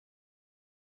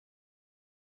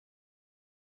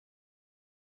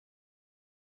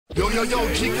Yo,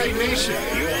 GK Nation.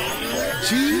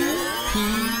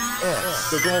 GPS.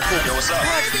 The Grown Folks Yo, what's up?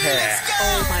 Podcast.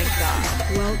 Oh my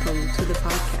God. Welcome to the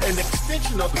podcast. An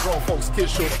extension of the Grown Folks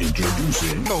Kids Show.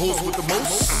 Introducing the host with the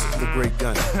most, The great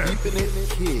gun. Keeping it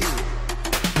kid.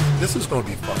 This is going to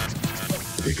be fun.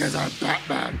 Because I'm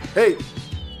Batman. Hey,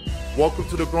 welcome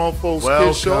to the Grown Folks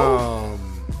Kids Show.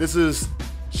 This is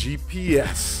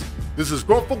GPS. This is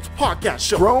Grown Folks Podcast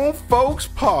Show. Grown Folks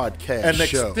Podcast An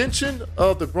Show. extension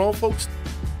of the Grown Folks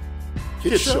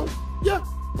Kids Show. Yeah.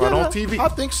 Right Yeah, on TV. I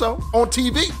think so. On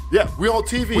TV. Yeah, we on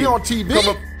TV. We on TV.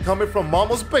 Coming from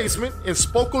Mama's Basement in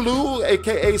Spokaloo,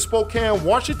 a.k.a. Spokane,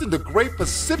 Washington, the great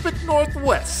Pacific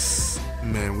Northwest.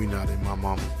 Man, we not in my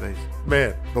mama's basement.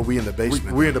 Man. But we in the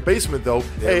basement. We're in the basement, though.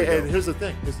 There we go. And here's the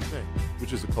thing,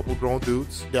 which is a couple grown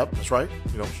dudes. Yep, that's right.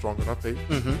 You know, strong in our faith,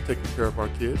 Mm-hmm. taking care of our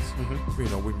kids. Mm-hmm. You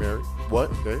know, we married.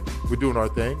 What? Okay. We're doing our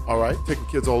thing. All right. Taking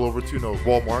kids all over to,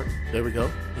 Walmart. There we go.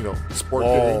 Sport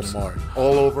games. Walmart.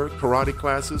 All over. Karate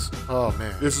classes. Oh,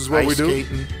 man. This is what Ice we do.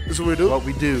 skating. This is what we do. What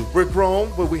we do. We're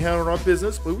grown, but we handle our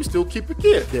business, but we still keep a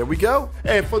kid. There we go.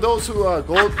 And for those who go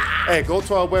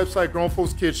to our website, Grown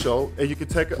Folks Kids Show, and you can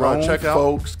check out.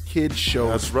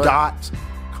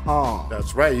 GrownFolksKidShows.com.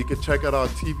 That's right. You can check out our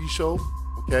TV show,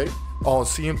 okay, on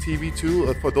CMTV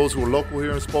too. For those who are local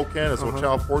here in Spokane, it's on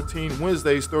Channel 14,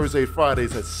 Wednesdays, Thursdays,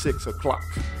 Fridays at 6 o'clock.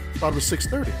 Thought it was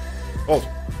 6:30. Oh,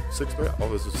 6:30.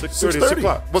 Oh, is it 6:30? 6:30. 6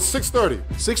 o'clock. But 6:30.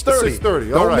 6:30. 6:30.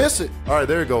 Don't miss it. All right,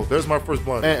 there you go. There's my first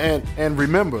blunder. And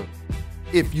remember,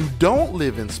 if you don't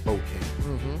live in Spokane,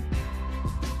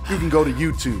 you can go to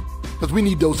YouTube because we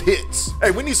need those hits.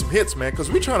 Hey, we need some hits, man, because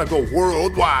we're trying to go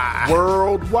worldwide.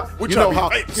 Worldwide. We're You know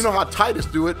trying to be famous. how Titus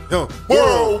do it.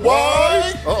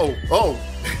 Worldwide.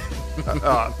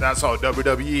 That's how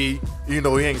WWE. He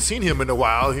ain't seen him in a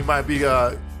while. He might be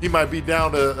down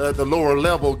at the lower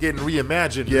level getting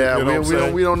reimagined. Yeah, you know what I'm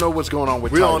saying? we don't know what's going on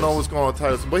with We Titus. don't know what's going on with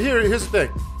Titus. But here's the thing.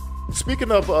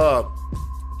 Speaking of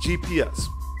GPS,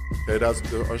 okay, that's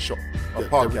our show, our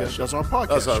podcast show. That's our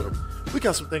podcast show. We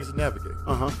got some things to navigate.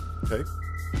 Okay,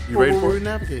 you Well, ready for we're it?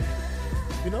 navigating.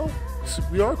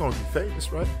 We are going to be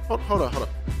famous, right? Hold on.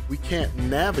 We can't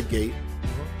navigate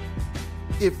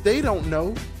if they don't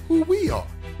know who we are.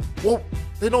 Well,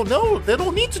 they don't know. They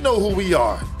don't need to know who we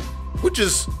are, which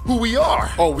is who we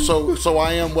are. Oh, so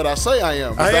I am what I say I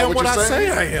am. Is I that am what you're I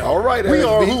saying? say I am. All right, We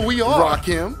are SB. who we are. Rock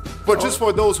him. But just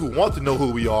for those who want to know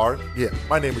who we are, Yeah.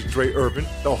 my name is Dre Urban,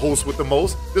 the host with the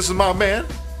most. This is my man.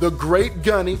 The great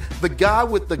Gunny, the guy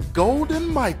with the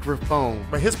golden microphone.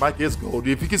 Man, his mic is gold.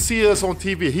 If you can see us on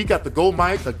TV, he got the gold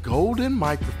mic. The golden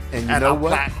microphone. And you And know I'm what?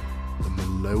 black. The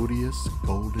melodious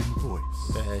golden voice.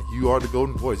 Man, you are the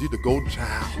golden voice. You're the golden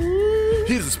child.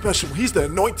 He's the special. He's the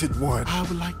anointed one. I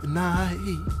would like the night.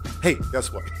 Hey,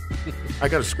 guess what? I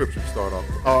got a scripture to start off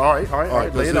with. All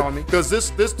right. Lay it on me. Because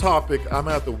this topic, I'm going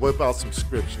to have to whip out some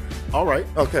scripture. All right.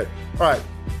 Okay. All right.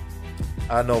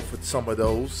 I know for some of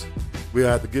those, we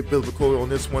have to get biblical on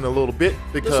this one a little bit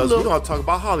because we're going to talk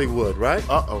about Hollywood, right?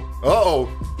 Uh-oh.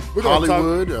 We're gonna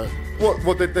Hollywood,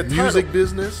 Well, the music title,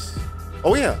 business.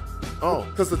 Oh, yeah. Oh.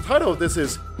 Because the title of this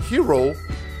is Heroes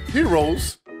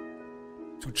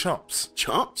to Chumpz.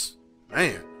 Chumpz?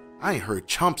 Man, I ain't heard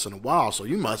Chumpz in a while, so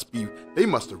they must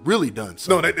have really done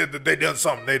something. No, they done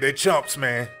something. They chumps,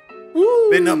 man. Woo.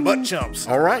 They nothing but chumps.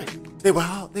 All right. They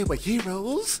were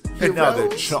heroes, and now they're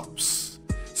chumps.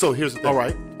 So here's the thing. All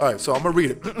right. So I'm gonna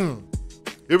read it.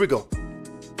 Here we go.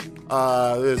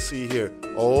 Let's see here.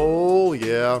 Oh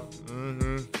yeah.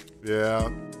 Yeah.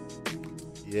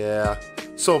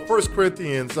 So 1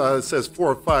 Corinthians says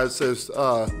 4:5 says,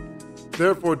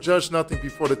 therefore judge nothing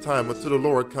before the time until the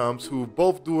Lord comes, who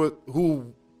both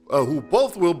will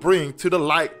bring to the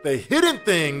light the hidden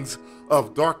things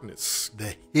of darkness.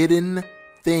 The hidden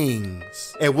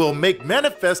things. And will make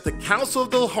manifest the counsel of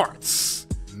the hearts.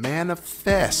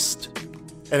 Manifest.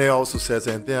 And it also says,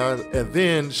 and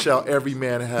then shall every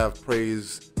man have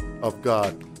praise of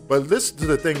God. But listen to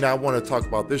the thing that I want to talk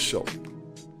about this show.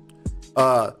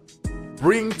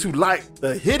 Bring to light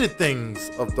the hidden things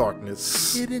of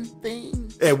darkness. Hidden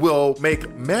things. And will make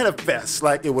manifest,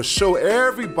 like it will show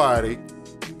everybody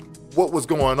what was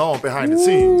going on behind the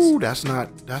scenes. Ooh,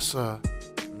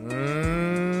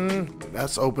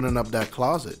 that's opening up that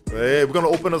closet. Hey, we're going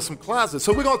to open up some closets.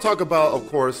 So we're going to talk about, of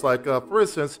course, like, for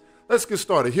instance, let's get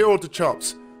started. Hero to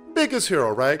Chumpz. Biggest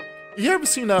hero, right? You ever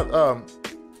seen that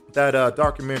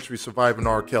documentary, Surviving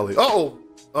RKelly? Uh-oh.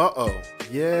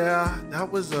 Yeah, that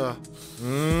was a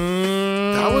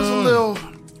little.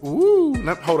 Ooh.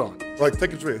 Hold on. Like,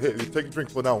 take a drink. Hey, take a drink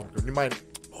for that one. You might.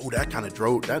 Oh, that kind of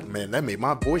drove that, man. That made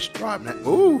my voice drop.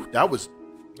 Ooh, that was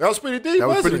That was pretty deep. That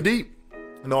was wasn't pretty it? deep.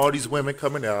 and all these women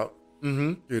coming out,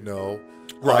 you know.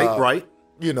 Right.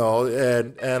 You know,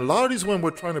 and a lot of these women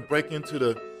were trying to break into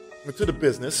the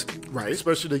business, Right.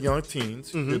 Especially the young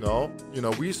teens. You know,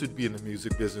 we used to be in the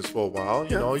music business for a while.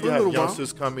 You know, for you a have little while.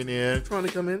 youngsters coming in, Trying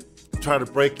to come in. trying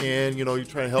to break in. You know, you're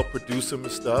trying to help produce them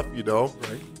and stuff. You know,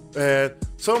 Right. and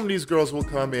some of these girls will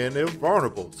come in. They're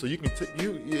vulnerable, so you can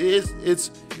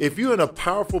it's if you're in a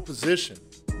powerful position,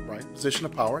 Right. Position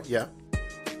of power. Yeah.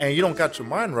 and you don't got your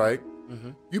mind right,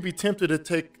 you'd be tempted to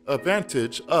take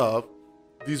advantage of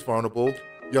these vulnerable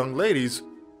young ladies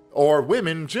or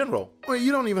women in general. Well,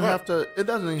 you don't even have to. It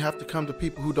doesn't even have to come to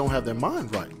people who don't have their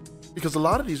mind right, because a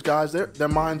lot of these guys, their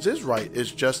minds is right.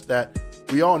 It's just that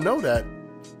we all know that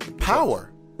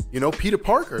power. You know, Peter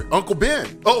Parker, Uncle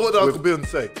Ben. Oh, what did Uncle Ben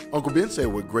say? Uncle Ben said,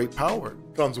 "With great power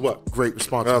Comes what? great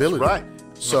responsibility." That's right.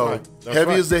 So That's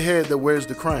heavy right. is the head that wears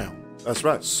the crown. That's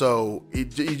right. So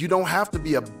you don't have to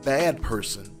be a bad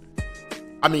person.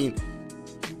 I mean,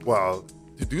 Well,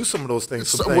 to do some of those things,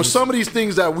 some of these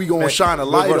things that we gonna shine a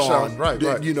light we're on, shine,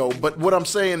 right. you know. But what I'm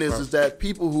saying is that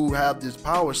people who have this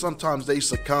power, sometimes they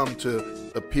succumb to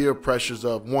the peer pressures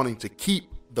of wanting to keep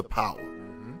the power,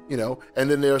 you know. And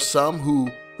then there are some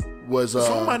who was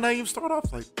some might not even start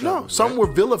off like that. no, some were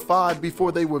vilified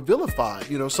before they were vilified.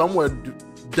 You know, some were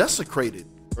desecrated,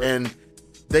 and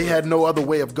they had no other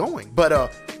way of going. But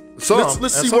let's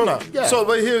see what. Yeah. So,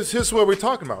 but here's what we're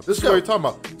talking about. This is what we're talking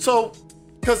about. So,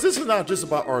 because this is not just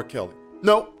about R. Kelly.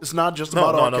 No, it's not just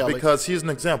about R. Kelly. Because he's an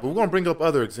example. We're going to bring up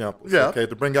other examples, Yeah. okay,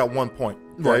 to bring out one point,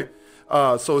 okay?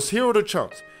 So it's Hero to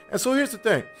Chumpz. And so here's the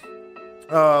thing.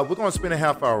 We're going to spend a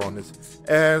half hour on this.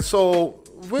 And so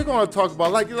we're going to talk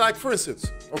about, like for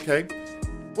instance, okay,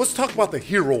 let's talk about the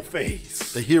hero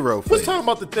phase. The hero phase. Let's talk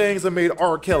about the things that made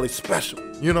R. Kelly special.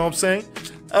 You know what I'm saying?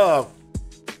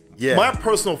 Yeah. My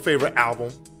personal favorite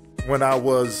album when I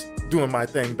was doing my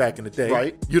thing back in the day,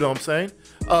 Right. You know what I'm saying?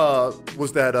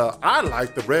 Was that I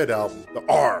liked the Red album, the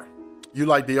R. You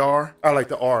like the R? I like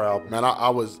the R album. Man, I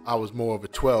was more of a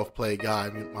 12 play guy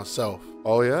myself.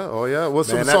 Oh yeah. What's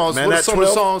some Man, of the songs? man, What's that some of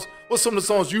the 12? songs? What's some of the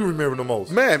songs you remember the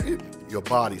most? Man, your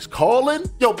body's calling.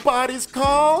 Your body's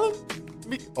calling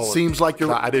me. Oh, Seems like you're.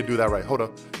 nah, I didn't do that right. Hold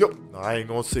up. Yo, no, I ain't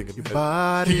gonna sing it. Can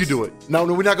body's- you do it? No,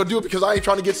 we're not gonna do it because I ain't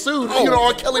trying to get sued. You know,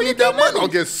 R. Kelly need that money. I'll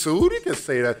get sued. You can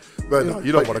say that, but no,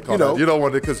 you don't want to call that. You don't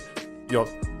want to because you're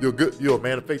good. You're a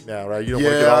man of faith now, right? You don't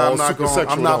want to get all super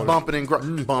sexual. I'm not on bumping and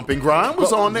grind. Bumping grind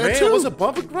was on there man, too. Was it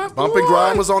bumping grind? Bumping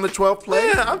grind was on the 12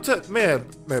 play. Man,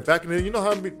 man, back in the, you know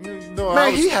how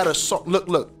Man, he had a song.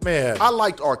 Look, man. I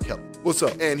liked R. Kelly. What's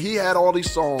up? And he had all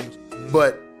these songs,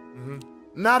 but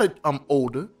now that I'm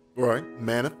older, Right.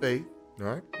 man of faith,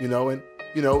 Right.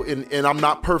 and I'm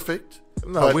not perfect.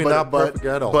 No, we're not perfect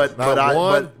at all. But Not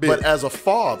one bit. but as a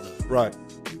father, Right.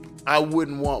 I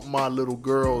wouldn't want my little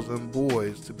girls and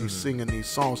boys to be singing these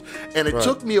songs. And it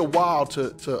took me a while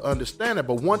to understand it.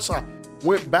 But once I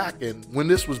went back and when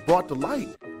this was brought to light,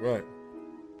 Right.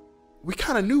 we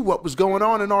kind of knew what was going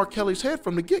on in R. Kelly's head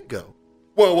from the get-go.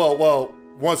 Well.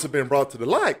 Once it been brought to the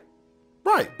light,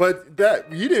 Right. but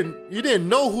that you didn't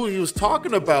know who he was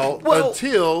talking about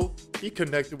until he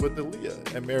connected with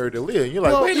Aaliyah and married Aaliyah. And you're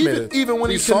like, wait a minute. Even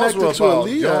when he These songs connected were to about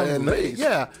Aaliyah, young and ladies.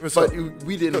 but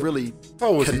we didn't really How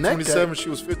old was he? connect 27. that. She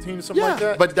was 15 or something Yeah, like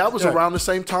that. but that was Yeah. around the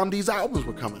same time these albums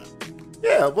were coming out.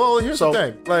 Yeah. Well, here's So- the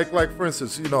thing. Like for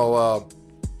instance,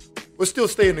 we're still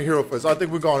staying in the hero phase. I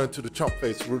think we're going into the Chump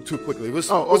phase too quickly. Let's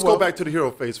go back to the hero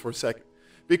phase for a second,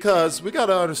 because we got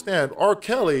to understand R.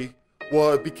 Kelly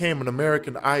became an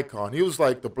American icon. He was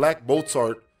like the Black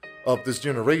Mozart of this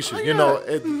generation.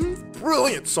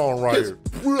 Brilliant songwriter.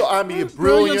 Brilliant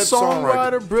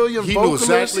songwriter. Brilliant He vocalist.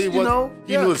 knew exactly what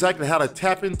he Yeah. knew exactly how to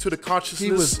tap into the consciousness.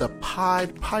 He was the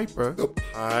Pied Piper the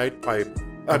Pied Piper.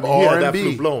 I of mean, he had that R&B.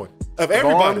 flute blowing of of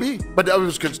everybody. R&B. But that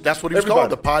was because that's what he was Everybody.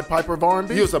 called, the Pied Piper of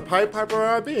R&B. He was a Pied Piper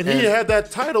R&B, and he had that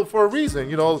title for a reason.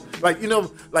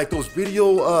 Like those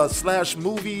video slash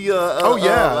movie.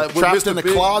 Like with Trapped Mr. in the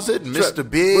Big, Closet, Mr.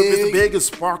 Big. with Mr. Big and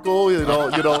Sparkle.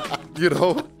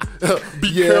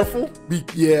 Be careful.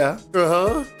 Yeah.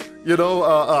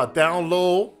 Down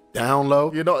low. Down low.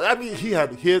 He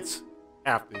had hits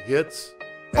after hits.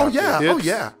 Oh after yeah. hits, Oh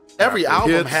yeah. Every after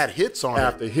album hits, had hits on it.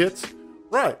 after hits.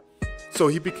 Right. So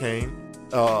he became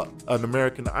an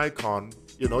American icon.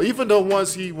 Even though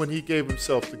when he gave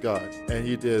himself to God and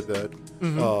he did that, He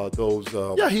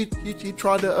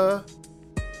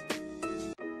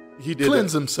tried to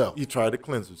cleanse himself. He tried to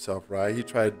cleanse himself, right? He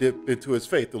tried to dip into his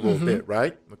faith a little bit,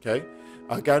 right? Okay.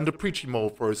 I got into preaching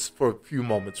mode for a few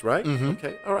moments, right?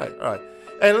 Okay, all right.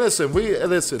 And listen,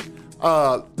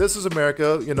 this is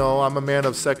America. You know, I'm a man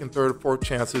of second, third, fourth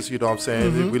chances. You know what I'm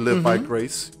saying? We live by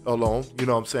grace alone. You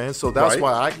know what I'm saying? So that's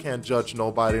why I can't judge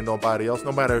nobody else,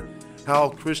 no matter how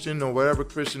Christian or whatever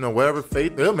faith.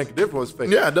 It doesn't make a difference. Faith.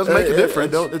 Yeah, it doesn't make a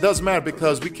difference. It doesn't matter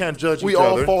because we can't judge each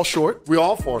other. We all fall short. We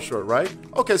all fall short, right?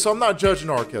 Okay, so I'm not judging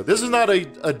RKelly. This is not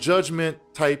a judgment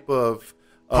type of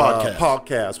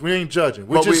podcast. We ain't judging.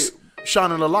 We're just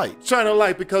shining a light. Shining a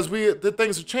light because the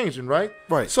things are changing, right?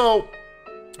 Right. So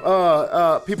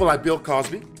people like Bill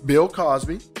Cosby.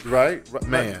 Right?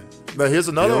 Man. Now here's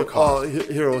another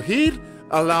hero. He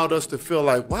allowed us to feel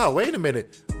like, wow, wait a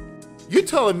minute. You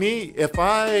telling me if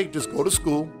I just go to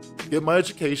school, get my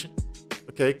education,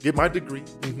 okay, get my degree,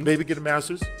 maybe get a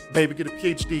master's, maybe get a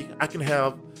PhD, I can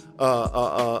have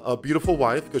a beautiful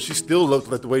wife because she still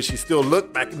looked like the way she still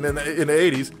looked back in the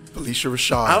 80s. Felicia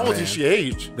Rashad. I don't think she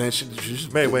aged. Man, she's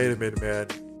man, wait a minute, man.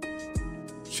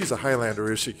 She's a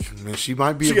Highlander, is she? Man, she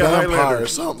might be a vampire or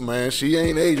something, man. She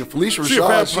ain't aging. Felicia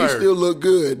Rashad, she still look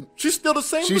good. She's still the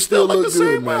same. She still look like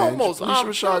good, man. Almost. Felicia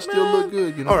Rashad still look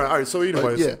good, you know. All right. So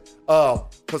anyways,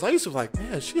 because I used to be like,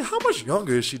 man, how much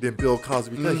younger is she than Bill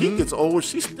Cosby? Because he gets older,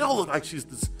 she still looks like she's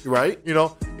this, right? You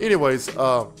know. Anyways, here's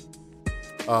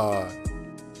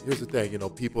the thing. You know,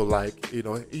 people like, you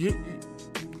know,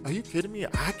 are you kidding me?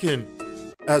 I can,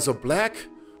 as a black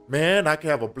man, I can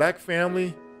have a black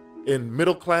family in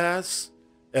middle class,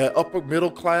 upper middle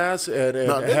class, and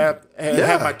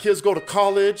have my kids go to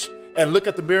college and look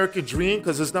at the American dream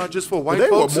because it's not just for white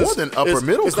folks. They were more than upper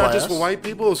middle class. It's not just for white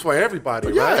people. It's for everybody,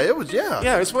 right? Yeah, it was.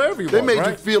 Yeah, it's for everyone. They made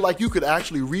you feel like you could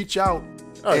actually reach out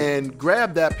and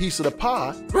grab that piece of the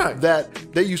pie that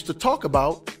they used to talk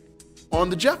about on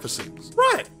the Jeffersons.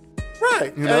 Right.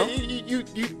 You know,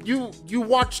 you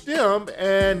watch them,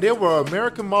 and they were an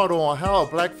American model on how a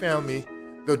black family.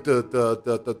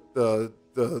 The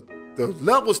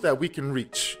levels that we can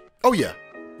reach. Oh yeah,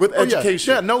 with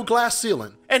education. Yeah, no glass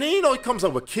ceiling. And then it comes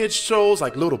up with kids shows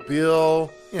like Little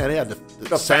Bill. Yeah, they had the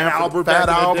Fat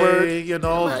Albert, day, you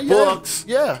know, books.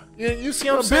 Yeah, you see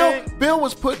what I'm saying? Bill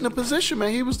was put in a position,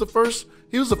 man. He was the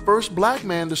first black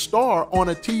man to star on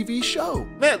a TV show.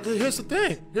 Man, here's the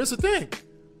thing.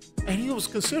 And he was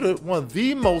considered one of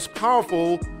the most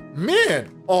powerful men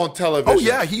on television. Oh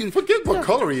yeah, forget what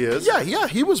color he is. Yeah,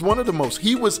 he was one of the most.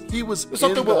 He was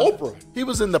something with Oprah. He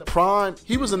was in the prime.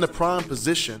 He was in the prime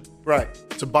position, right,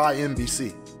 to buy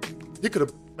NBC. He could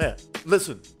have, man.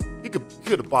 Listen, he could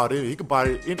have bought it. He could buy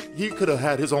it. He could have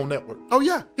had his own network. Oh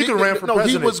yeah, he could have ran for president.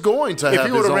 He was going to have his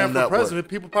own network. If he would have ran for president,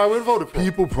 people probably would have voted for him.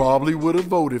 People probably would have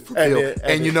voted for Bill.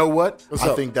 And you know what? I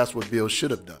think that's what Bill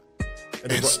should have done.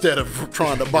 Instead of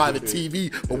trying to buy the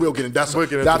TV, but we'll get into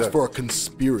that. That's for a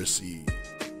conspiracy.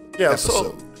 Yeah.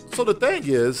 Episode. So the thing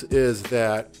is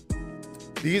that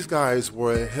these guys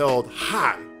were held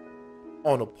high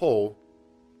on a pole,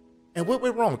 and what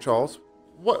went wrong, Charles?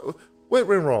 What went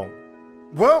wrong?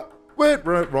 Well, what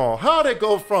went wrong? How did they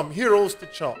go from heroes to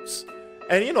chumps?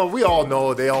 And we all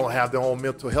know they all have their own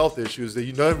mental health issues. That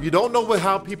you don't know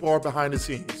how people are behind the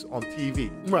scenes on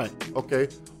TV. Right. Okay.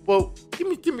 Well, give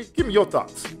me your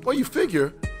thoughts. Well, you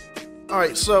figure. All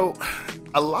right. So,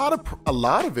 a lot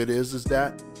of it is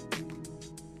that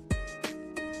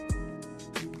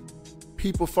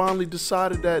people finally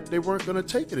decided that they weren't going to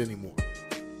take it anymore.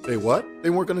 They what?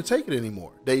 They weren't going to take it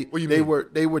anymore. They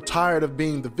were tired of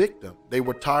being the victim. They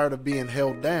were tired of being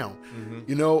held down.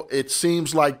 Mm-hmm. It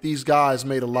seems like these guys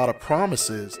made a lot of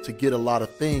promises to get a lot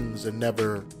of things and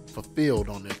never fulfilled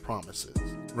on their promises.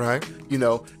 Right.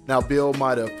 Now Bill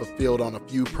might have fulfilled on a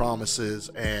few promises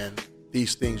and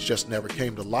these things just never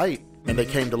came to light. And they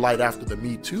came to light after the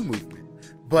Me Too movement.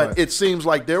 But it seems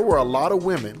like there were a lot of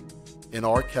women in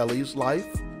R. Kelly's life,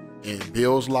 in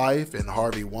Bill's life, in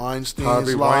Harvey Weinstein's life.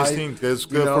 Harvey Weinstein is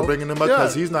good for bringing him up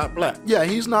because he's not black. Yeah,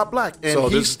 he's not black. And so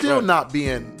he's still not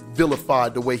being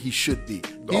vilified the way he should be.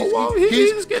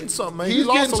 He's getting something, man. He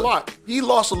lost a lot. He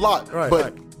lost a lot. Right,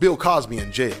 but Bill Cosby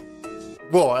in jail.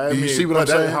 Well, you see what I'm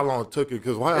saying? How long it took it?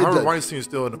 Because Harvey Weinstein's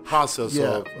still in the process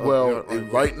of...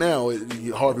 right now,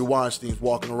 Harvey Weinstein's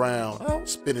walking around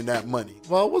spending that money.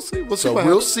 Well, we'll see.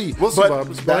 We'll see.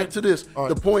 But back to this. Right.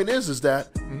 The point is that,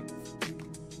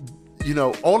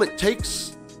 all it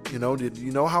takes, you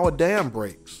know how a dam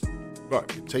breaks. Right.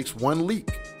 It takes one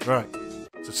leak. Right.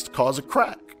 To cause a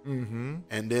crack. Mm-hmm.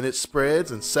 And then it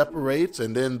spreads and separates,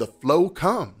 and then the flow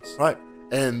comes. Right.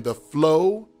 And the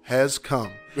flow has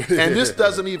come. And this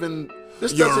doesn't even,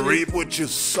 This You doesn't- reap what you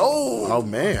sow. Oh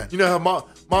man. You know how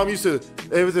mom used to,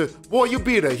 it was boy, you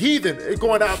being a heathen,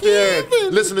 going out there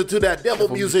and listening to that devil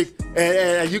music,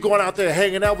 and you going out there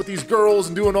hanging out with these girls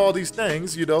and doing all these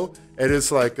things, you know? And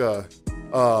it's like,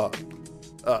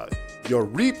 you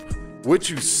reap what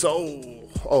you sow.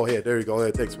 Oh, yeah, there you go.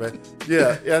 Hey, thanks, man.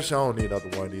 Yeah, actually, I don't need another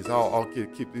one of these. I'll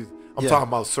keep these. I'm talking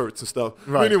about shirts and stuff.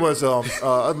 Right. Anyways,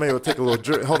 I may take a little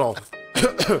drink. Hold on.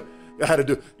 I had to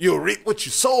do, you reap what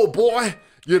you sow, boy.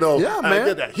 You know, Yeah, I man.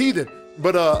 get that heathen.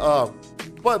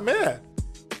 But man,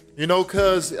 you know,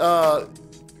 cause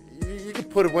you can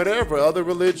put it whatever, other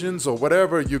religions or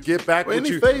whatever, you get back Well, what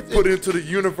any you faith, put into the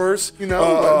universe. You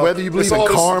know, whether you it's believe in all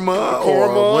this- karma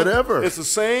or whatever. It's the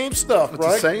same stuff, It's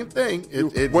right? the same thing.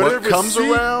 What Whatever comes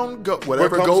seed- around,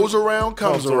 whatever goes around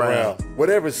comes around.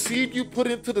 Whatever seed you put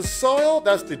into the soil,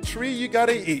 that's the tree you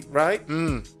gotta eat, right?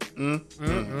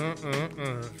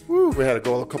 Woo. We had to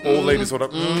go a couple old ladies with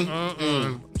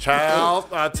a child.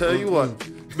 I tell you what.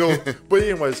 No, but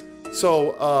anyways,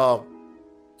 so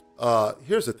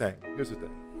here's the thing.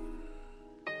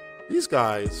 These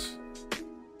guys,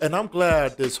 and I'm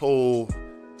glad this whole,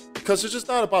 because it's just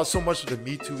not about so much of the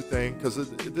Me Too thing,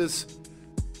 because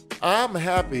I'm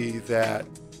happy that,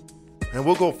 and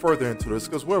we'll go further into this,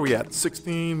 because where are we at?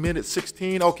 16 minutes,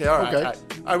 16? Okay, all right. Okay.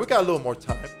 All right, we got a little more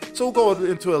time. So we'll go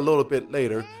into it a little bit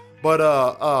later. But,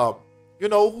 you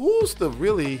know, who's the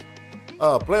really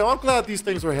blame? I'm glad these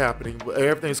things are happening.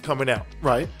 Everything's coming out.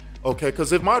 Right. Okay,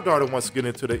 because if my daughter wants to get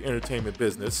into the entertainment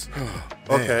business,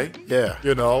 okay, Yeah.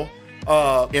 you know,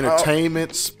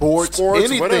 Entertainment, sports,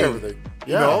 anything. whatever,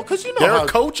 you know, because you know there how are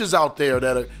coaches out there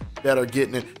that are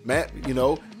getting it, man. You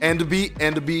know, and to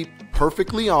be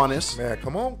perfectly honest, man,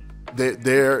 come on.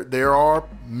 there are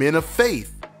men of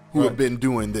faith who Right. have been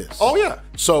doing this. Oh yeah,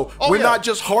 So Oh, we're yeah. not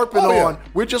just harping Oh, yeah. on.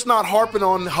 We're just not harping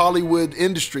on Hollywood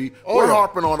industry. Oh, we're yeah.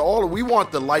 harping on all. We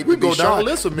want the light We to be go down shine. the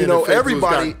list of men You know, of faith who's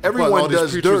everybody, got- all everyone these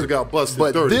does preachers dirt. that got busted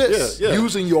but dirty. this, Yeah, yeah.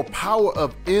 using your power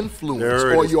of influence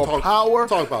there it or is. your Talk- power,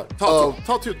 Talk about it. of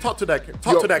Talk to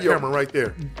that your- camera right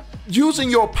there. using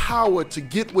your power to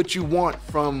get what you want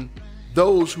from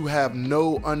those who have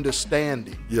no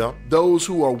understanding. Yeah. Those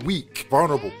who are weak.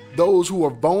 Vulnerable. Those who are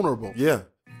vulnerable. Yeah.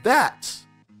 That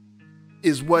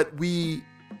is what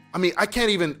I can't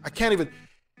even,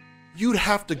 you'd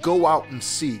have to go out and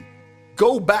see.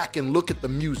 Go back and look at the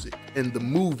music and the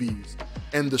movies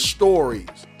and the stories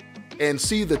and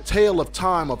see the tale of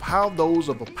time of how those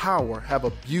of a power have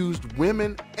abused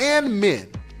women and men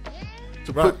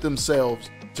to Right. put themselves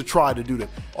to try to do that.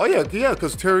 Oh yeah,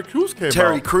 because Terry Crews came out.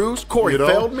 Terry Crews, Corey You know?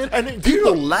 Feldman, And and then,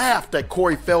 people laughed at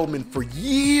Corey Feldman for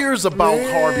years about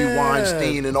Yeah. Harvey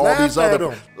Weinstein and all Laughed these at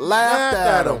other him. laughed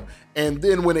at him. him. And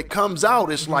then when it comes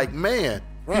out, it's like, man,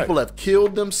 Right. people have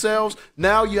killed themselves.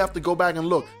 Now you have to go back and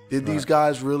look. Did these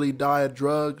guys really die of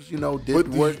drugs? You know, you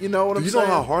know what I'm you saying?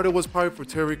 know how hard it was probably for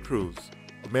Terry Crews?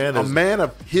 a man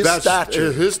of his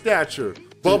stature. His stature.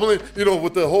 Bubbling, you know,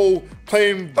 with the whole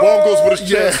playing bongos with his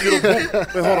chest. You know, boom. Wait,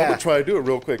 hold on, I'm gonna try to do it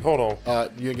real quick. Hold on.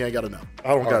 You ain't got enough. I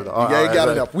don't got enough. You ain't got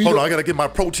enough. Hold on, I gotta get my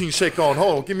protein shake on.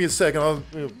 Hold on, give me a second. I'll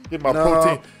get my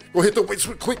protein. Go hit the weights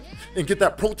real quick and get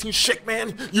that protein shake,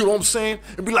 man. You know what I'm saying?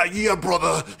 And be like, yeah,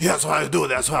 brother. Yeah, that's how I do it.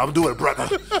 That's how I'm doing it, brother.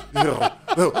 You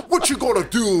know, what you gonna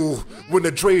do when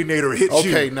the Drainator hits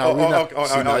you? Okay, now we're not.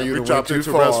 See, now you we went dropped too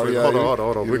into far. wrestling. Yeah,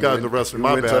 Hold on. We got into wrestling.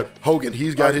 My went to bad. Hogan,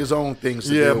 he's got his own things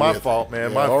to Yeah, deal my with. fault, man.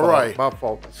 Yeah, My all fault. right. My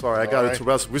fault. Sorry, I got right. into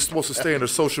wrestling. We're supposed to stay in the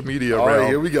social media All right, realm.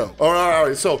 here we go. All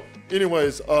right. So,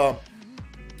 anyways, you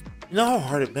know how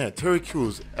hard it, man. Terry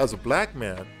Crews, as a black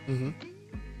man,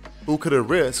 who could have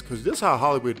risked? Because this is how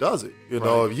Hollywood does it. You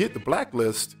know, if you hit the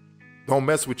blacklist, don't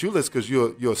mess with you list because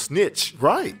you're a snitch.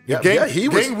 Right. Yeah, Gang, he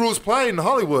was. gang rules apply in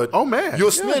Hollywood. Oh, man. You're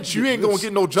a snitch. You ain't gonna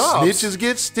get no jobs. Snitches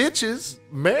get stitches.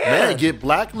 Man. Get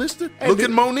blacklisted. And Look at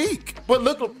then- Monique. But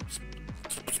look.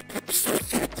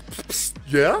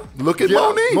 Yeah. Look at Yeah,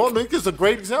 Monique. Monique is a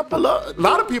great example. A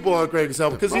lot of people are a great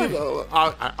example because Right.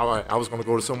 I was going to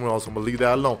go to somewhere else. I'm going to leave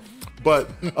that alone. But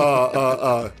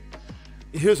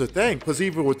here's the thing, because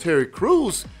even with Terry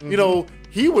Crews, you know,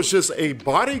 he was just a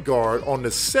bodyguard on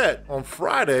the set on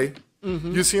Friday.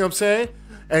 You see what I'm saying?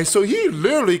 And so he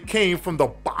literally came from the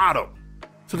bottom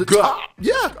To the top.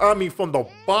 Yeah. I mean, from the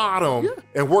bottom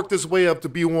and worked his way up to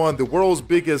be one of the world's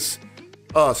biggest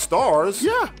stars.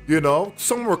 Yeah. You know,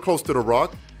 somewhere close to The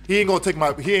Rock. He ain't taking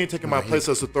my place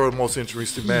as the third most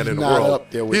interesting man in the not world.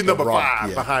 up there with He's The number Rock, 5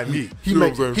 yeah. behind me. He You know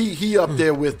what I'm saying? he up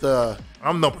there with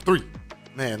I'm number 3.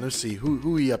 man. Let's see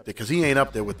who he up there, because he ain't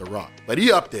up there with The Rock, but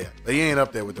he up there. But he ain't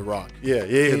up there with The Rock. Yeah,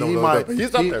 might-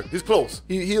 he's up there. He's close.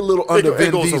 He a little under It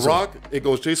Vin goes Diesel. The Rock, it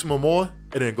goes Jason Momoa,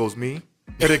 and then it goes me,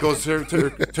 And it goes Terry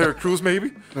Crews,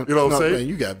 maybe. You know what I'm saying? Man,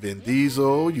 you got Vin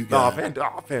Diesel. You got Vin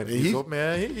Diesel,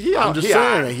 man. I'm just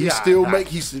saying, he's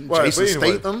Jason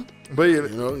Statham. But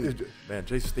man,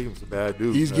 Jason Statham's a bad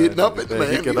dude. He's getting up it, man.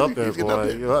 He getting up there,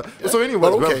 boy. So anyway,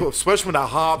 okay. Especially when that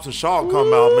Hobbs and Shaw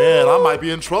come out, man, I might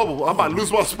be in trouble. I might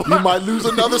lose my spot. You might lose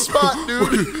another spot,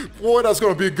 dude. Boy, that's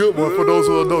going to be a good one for those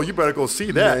who don't know. You better go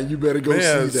see that. Man, you better go see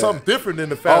that. Something different than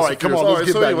the Fast All right, come on,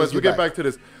 let's get back to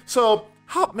this. So,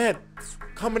 man,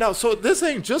 coming out. So this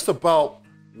ain't just about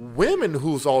women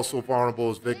who's also vulnerable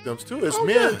as victims, too. It's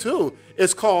men, too.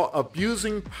 It's called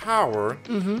abusing power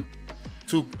to,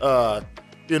 to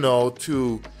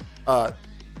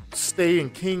stay in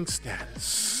king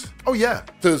status. Oh, yeah.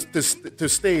 To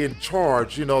stay in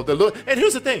charge, and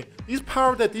here's the thing. These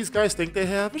power that these guys think they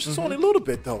have, it's just only a little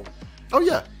bit, though. Oh,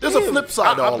 yeah. There's a flip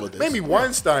side to all of this. Maybe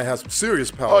Weinstein has some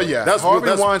serious power. Oh, yeah.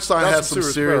 Harvey Weinstein has some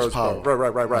serious power.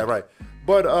 Right.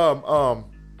 But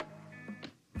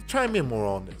chime in more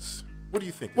on this. What do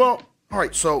you think? Well, all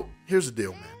right. So here's the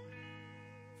deal, man.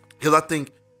 Because I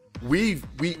think we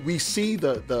see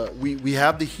we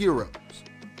have the heroes,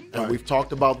 and we've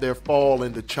talked about their fall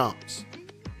into Chumpz.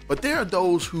 But there are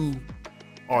those who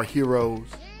are heroes,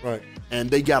 right? And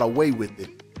they got away with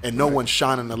it, and no one's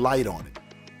shining the light on it.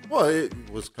 Well, it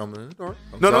was coming in the dark.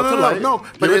 No.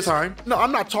 But it's time. No,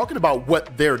 I'm not talking about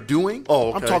what they're doing. Oh,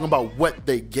 okay. I'm talking about what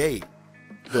they gave.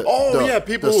 People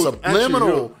the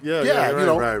subliminal.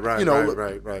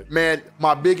 Right. Man,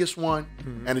 my biggest one,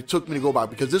 and it took me to go by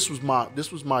because this was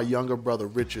my younger brother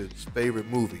Richard's favorite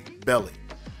movie, Belly.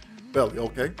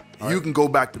 Okay. You can go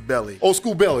back to Belly. Old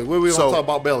school Belly. We don't talk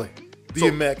about Belly.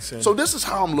 DMX. So this is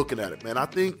how I'm looking at it, man. I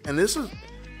think, and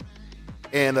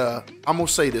I'm gonna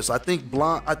say this. I think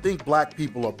black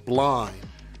people are blind,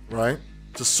 right,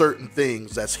 to certain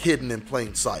things that's hidden in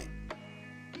plain sight.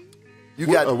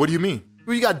 What do you mean?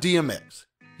 Well, you got DMX.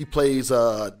 He plays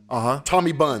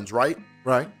Tommy Buns, right?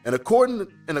 Right. And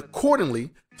accordingly,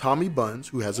 Tommy Buns,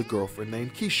 who has a girlfriend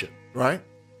named Keisha, right?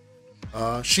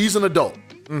 She's an adult.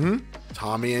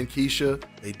 Tommy and Keisha,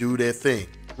 they do their thing,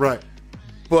 right?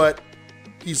 But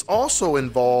he's also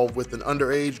involved with an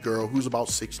underage girl who's about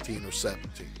 16 or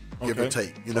 17, give or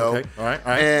take, Okay. All right.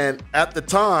 And at the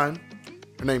time,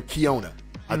 her name Kiona.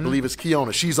 I believe it's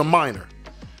Kiona. She's a minor.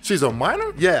 She's a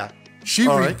minor? Yeah. She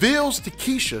reveals to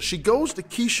Keisha, she goes to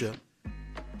Keisha,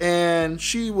 and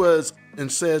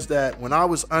says that when I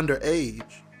was underage,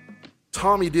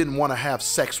 Tommy didn't want to have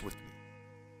sex with me.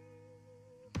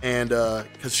 And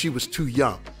because she was too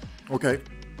young. Okay.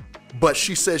 But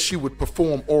she says she would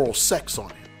perform oral sex on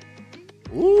him.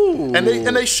 Ooh. And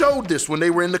they showed this when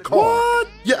they were in the car. What?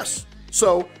 Yes.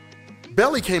 So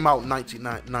Belly came out in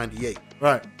 1998.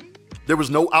 Right. There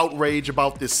was no outrage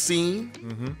about this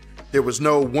scene. There was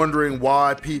no wondering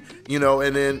why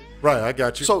and then right, I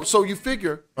got you. So you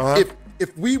figure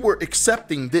if we were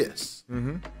accepting this,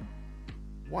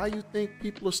 why you think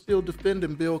people are still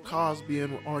defending Bill Cosby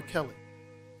and R. Kelly?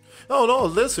 No,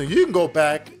 listen, you can go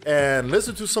back and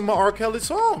listen to some of R. Kelly's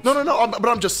songs. No, but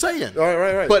I'm just saying.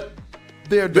 Right. But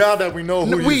now that we know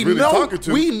who he's really talking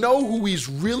to. We know who he's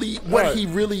really, what he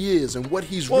really is and what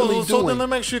he's really doing. So then let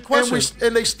me ask you a question.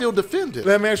 And they still defend it.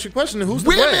 Let me ask you a question. Who's the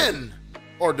women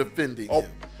are defending him.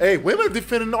 Hey, women are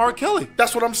defending R. Kelly.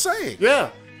 That's what I'm saying.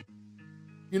 Yeah.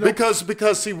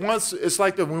 Because see, once it's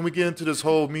like that when we get into this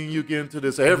whole, me and you get into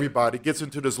this, everybody gets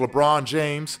into this LeBron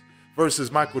James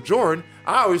versus Michael Jordan.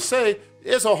 I always say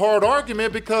it's a hard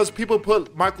argument because people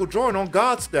put Michael Jordan on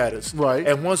God status. Right.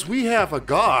 And once we have a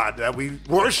God that we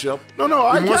worship.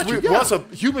 Once a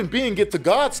human being get to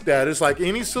God status, like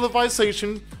any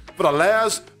civilization for the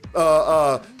last,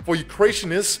 for you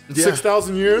creationists,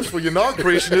 6,000 years. For you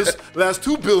non-creationists, last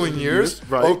 2 billion years.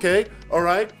 Right. Okay. All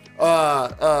right.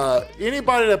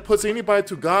 Anybody that puts anybody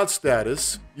to God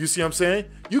status, you see what I'm saying?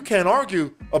 You can't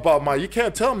argue about you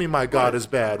can't tell me my God is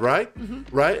bad, right?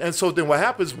 Right? And so then what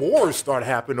happens, wars start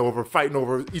happening fighting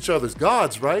over each other's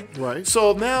gods, right? Right.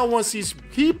 So now once these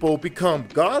people become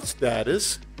God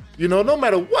status, no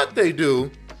matter what they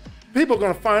do, people are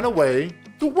going to find a way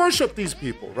to worship these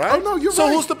people, right? Oh, no, you're right. So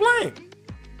who's to blame?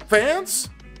 Fans?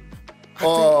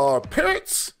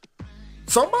 Parents?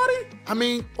 Somebody? I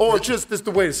mean, or just this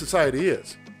the way society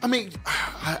is. I mean,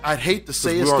 I'd hate to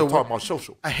say it's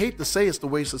social. I hate to say it's the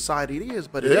way society is,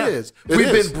 but it Yeah, is. it We've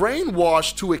is. been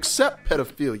brainwashed to accept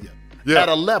pedophilia at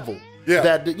a level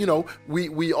that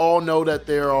we all know that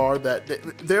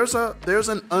there's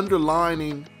an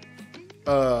underlining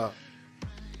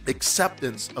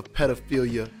acceptance of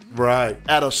pedophilia Right.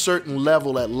 at a certain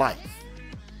level at life.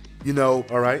 All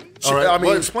right. I mean,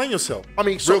 well, explain yourself. I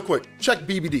mean, real quick, check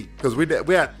BBD. because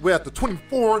we're at the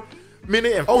 24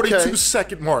 minute and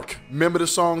 42-second mark. Remember the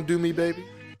song "Do Me, Baby"?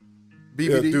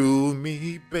 BBD. Yeah, do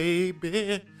me,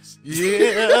 baby.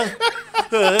 Yeah.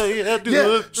 Yeah, do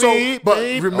Yeah, it me, but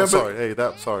baby. remember- sorry. Hey,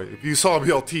 sorry. If you saw me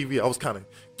on TV, I was kind of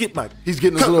He's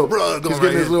getting his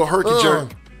little herky jerk.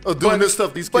 Doing this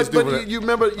stuff these kids do. But you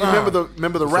remember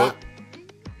the rap?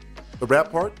 The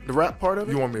rap part? The rap part of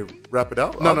it? You want me to rap it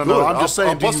out? No. I'm just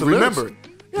saying, do you remember it?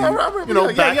 Yeah, I remember. You know,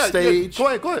 Yeah. backstage, Go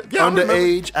ahead. Yeah,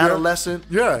 underage, adolescent,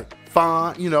 Yeah.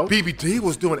 fine, you know. BBD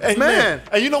was doing it. Hey, Man.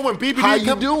 And you know when BBD How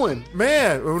you doing?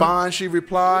 Man. Fine, she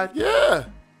replied. Yeah.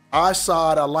 I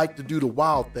sighed, I like to do the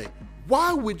wild thing.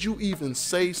 Why would you even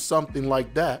say something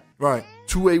like that Right.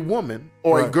 to a woman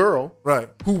or a Right. girl Right.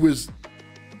 who was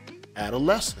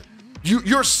adolescent?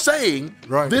 You're saying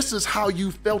Right. this is how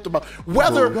you felt about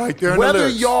whether Right there in the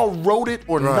lyrics. y'all wrote it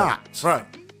or not. Right.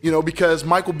 You know, because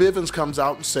Michael Bivins comes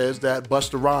out and says that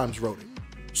Busta Rhymes wrote it.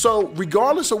 So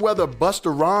regardless of whether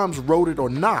Busta Rhymes wrote it or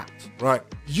not, Right.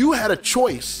 you had a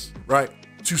choice Right.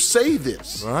 to say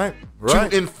this. Right.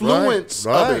 To influence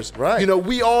right, others. Right. You know,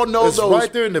 we all know It's those.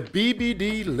 right there in the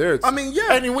BBD lyrics. I mean,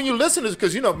 yeah. And when you listen to this,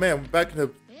 because, you know, man, back in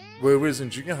when we was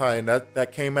in junior high and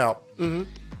that came out,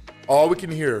 all we can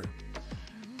hear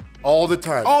all the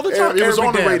time. All the time. It was Every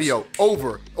on the dance. radio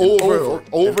over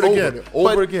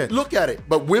again. Look at it.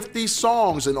 But with these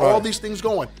songs and all these things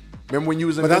going, remember when you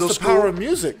was in But middle that's the school? power of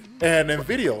music and in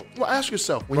video. Well, ask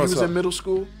yourself, when What's you was up? in middle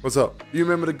school, What's up? you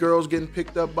remember the girls getting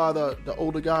picked up by the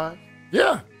older guys,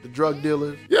 Yeah. the drug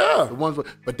dealers? Yeah. The ones,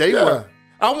 but they Yeah. were.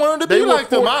 I wanted to They be were like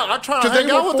them. I try to 'cause they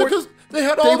hang out were with them because they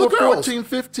had all They the were girls. 14,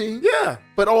 15. Yeah.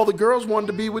 But all the girls wanted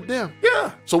to be with them. Yeah.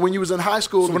 So when you was in high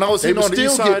school, So when I was they hitting would on the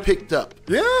still east get side- picked up.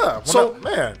 Yeah. So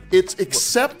man. it's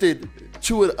accepted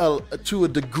to a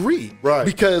degree, Right.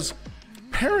 Because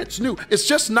parents knew. It's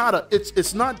just not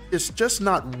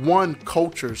one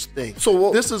culture's thing.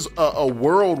 So this is a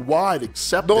worldwide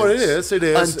acceptance. No, it is. It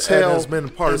is. Until and it's been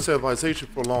part of civilization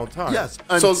for a long time. yes,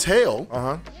 So- until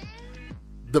Uh-huh.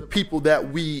 the people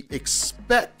that we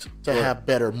expect to have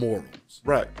better morals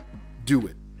Right. do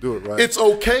it. Do it right. It's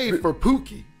okay for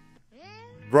Pookie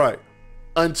right.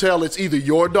 until it's either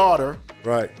your daughter.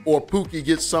 Right. Or Pookie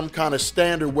gets some kind of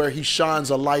standard where he shines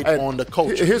a light on the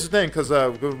culture. Here's the thing, because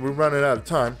we're running out of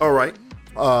time. All right.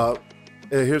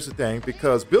 Here's the thing,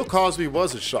 because Bill Cosby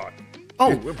was a shock.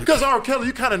 Oh, because RKelly,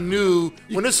 you kind of knew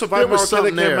when this there Survivor was RKelly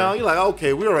something came there. out. You're like,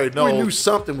 okay, we already know. We knew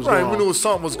something was right, going on. we knew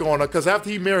something was going on. Because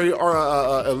after he married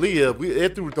Aaliyah,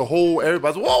 it threw the whole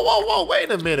everybody's. Whoa,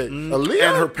 wait a minute, Aaliyah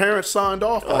And her parents signed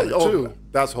off on it too.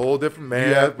 That's a whole different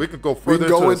man. Yeah. We could go We further.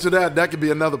 can go into that. That could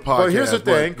be another podcast. But here's the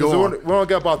thing, because go we on. only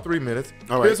got about 3 minutes.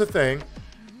 All right. Here's the thing,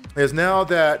 is now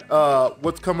that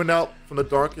what's coming out from the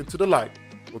dark into the light,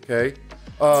 okay?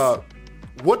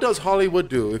 What does Hollywood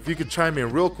do? If you could chime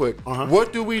in real quick,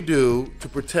 what do we do to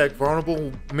protect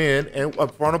vulnerable men and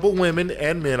vulnerable women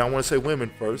and men? I want to say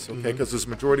women first, okay? Because there's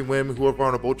majority women who are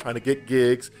vulnerable, trying to get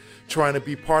gigs, trying to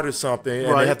be part of something, and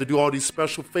Right. they have to do all these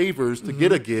special favors to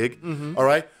get a gig. All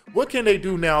right, what can they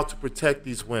do now to protect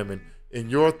these women? In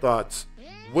your thoughts,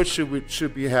 what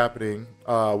should be happening?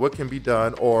 What can be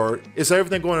done, or is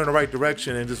everything going in the right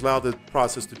direction and just allow the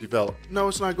process to develop? No,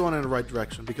 it's not going in the right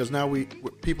direction because now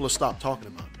people have stopped talking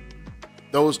about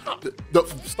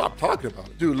it. Stop talking about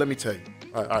it. Dude, let me tell you.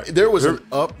 All right. There was an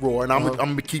uproar, and I'm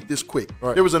going to keep this quick.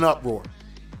 Right. There was an uproar.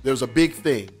 There was a big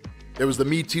thing. There was the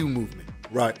Me Too movement.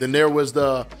 Right. Then there was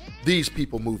the These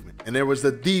People movement. And there was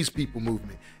the These People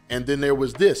movement. And then there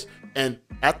was this. And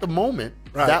at the moment,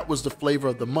 that was the flavor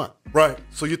of the month. Right.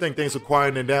 So you think things are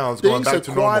quieting down, it's going Things back are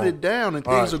to normal? quieted down and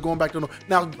things are going back to normal.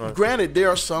 Now, granted, there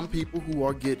are some people who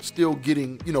are still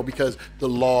getting, because the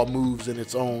law moves at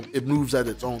its own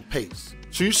pace.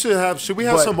 So should we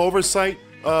have some oversight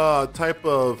type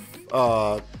of,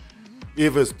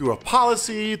 if it's through a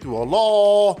policy, through a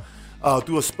law,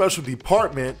 through a special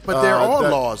department? But there are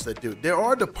laws that do. There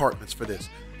are departments for this.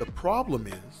 The problem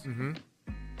is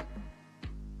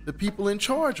the people in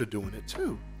charge are doing it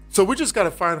too. So we just got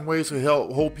to find ways to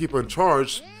hold people in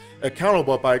charge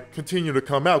accountable by continuing to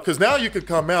come out. Because now you can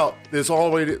come out. There's an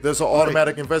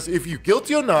automatic investigation. If you're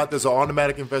guilty or not, there's an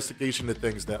automatic investigation of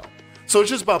things now. So it's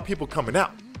just about people coming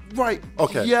out. Right.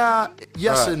 Okay. Yeah.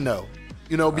 Yes and no.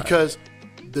 Because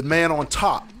the man on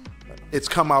top, it's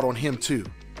come out on him too.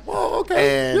 Well,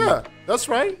 okay. And yeah, that's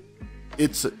right.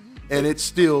 It's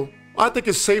still. I think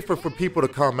it's safer for people to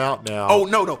come out now. Oh,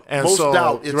 no. And Most so,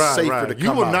 doubt it's safer to come out.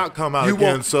 You will not come out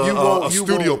against a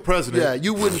studio president. Yeah,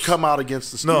 you wouldn't come out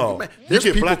against the studio. No. Man, there's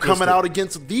You get people coming blacklisted. out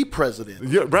against the president.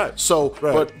 Yeah, right. So,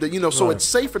 Right. but so it's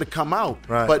safer to come out.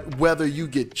 Right. But whether you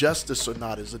get justice or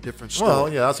not is a different story.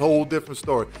 Well, yeah, that's a whole different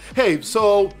story. Hey,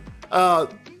 so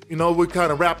You know, we're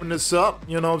kind of wrapping this up.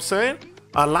 You know what I'm saying?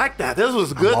 I like that. This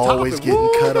was a good I'm always topic. getting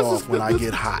Woo, cut this off is when good. I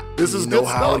get hot. This is You good know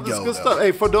how stuff. it This is goes. good stuff.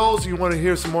 Hey, for those you want to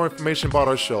hear some more information about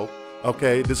our show,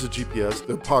 okay, this is GPS,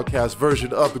 the podcast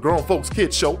version of the Grown Folks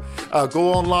Kids Show.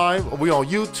 Go online. We're on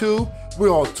YouTube.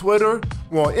 We're on Twitter.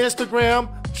 We're on Instagram.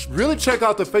 Really check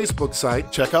out the Facebook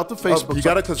site. Check out the Facebook You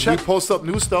got to, because we post up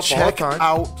new stuff all the Check time.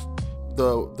 out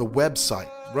the website.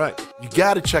 Right. You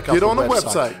got to check out Get on the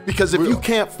website. Because if you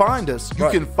can't find us, you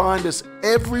Right. can find us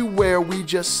everywhere we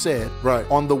just said Right.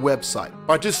 on the website.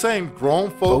 By just saying Grown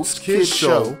Folks Kids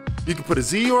Show, you can put a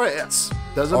Z or a S.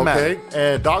 Doesn't matter.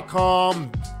 And .com,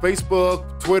 Facebook,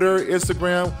 Twitter,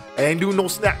 Instagram. Ain't do no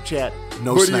Snapchat.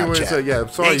 No What do you wanna Snapchat. say? Yeah,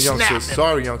 sorry, Ain't youngsters. snapping.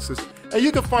 Sorry, youngsters. And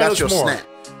you can find That's us your more. snap.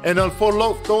 And for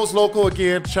those local,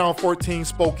 again, Channel 14,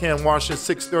 Spokane, Washington,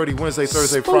 6:30, Wednesday,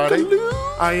 Thursday, Friday.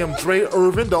 I am Dre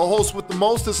Irvin, the host with the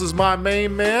most. This is my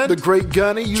main man. The great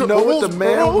Gunny, you know it, the Charles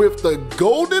man Brown. with the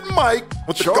golden mic,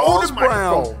 With the Charles golden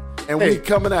Brown. microphone. And Hey. we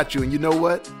coming at you. And you know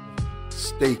what?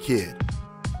 Stay kid.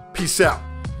 Peace out.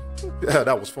 Yeah,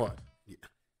 that was fun.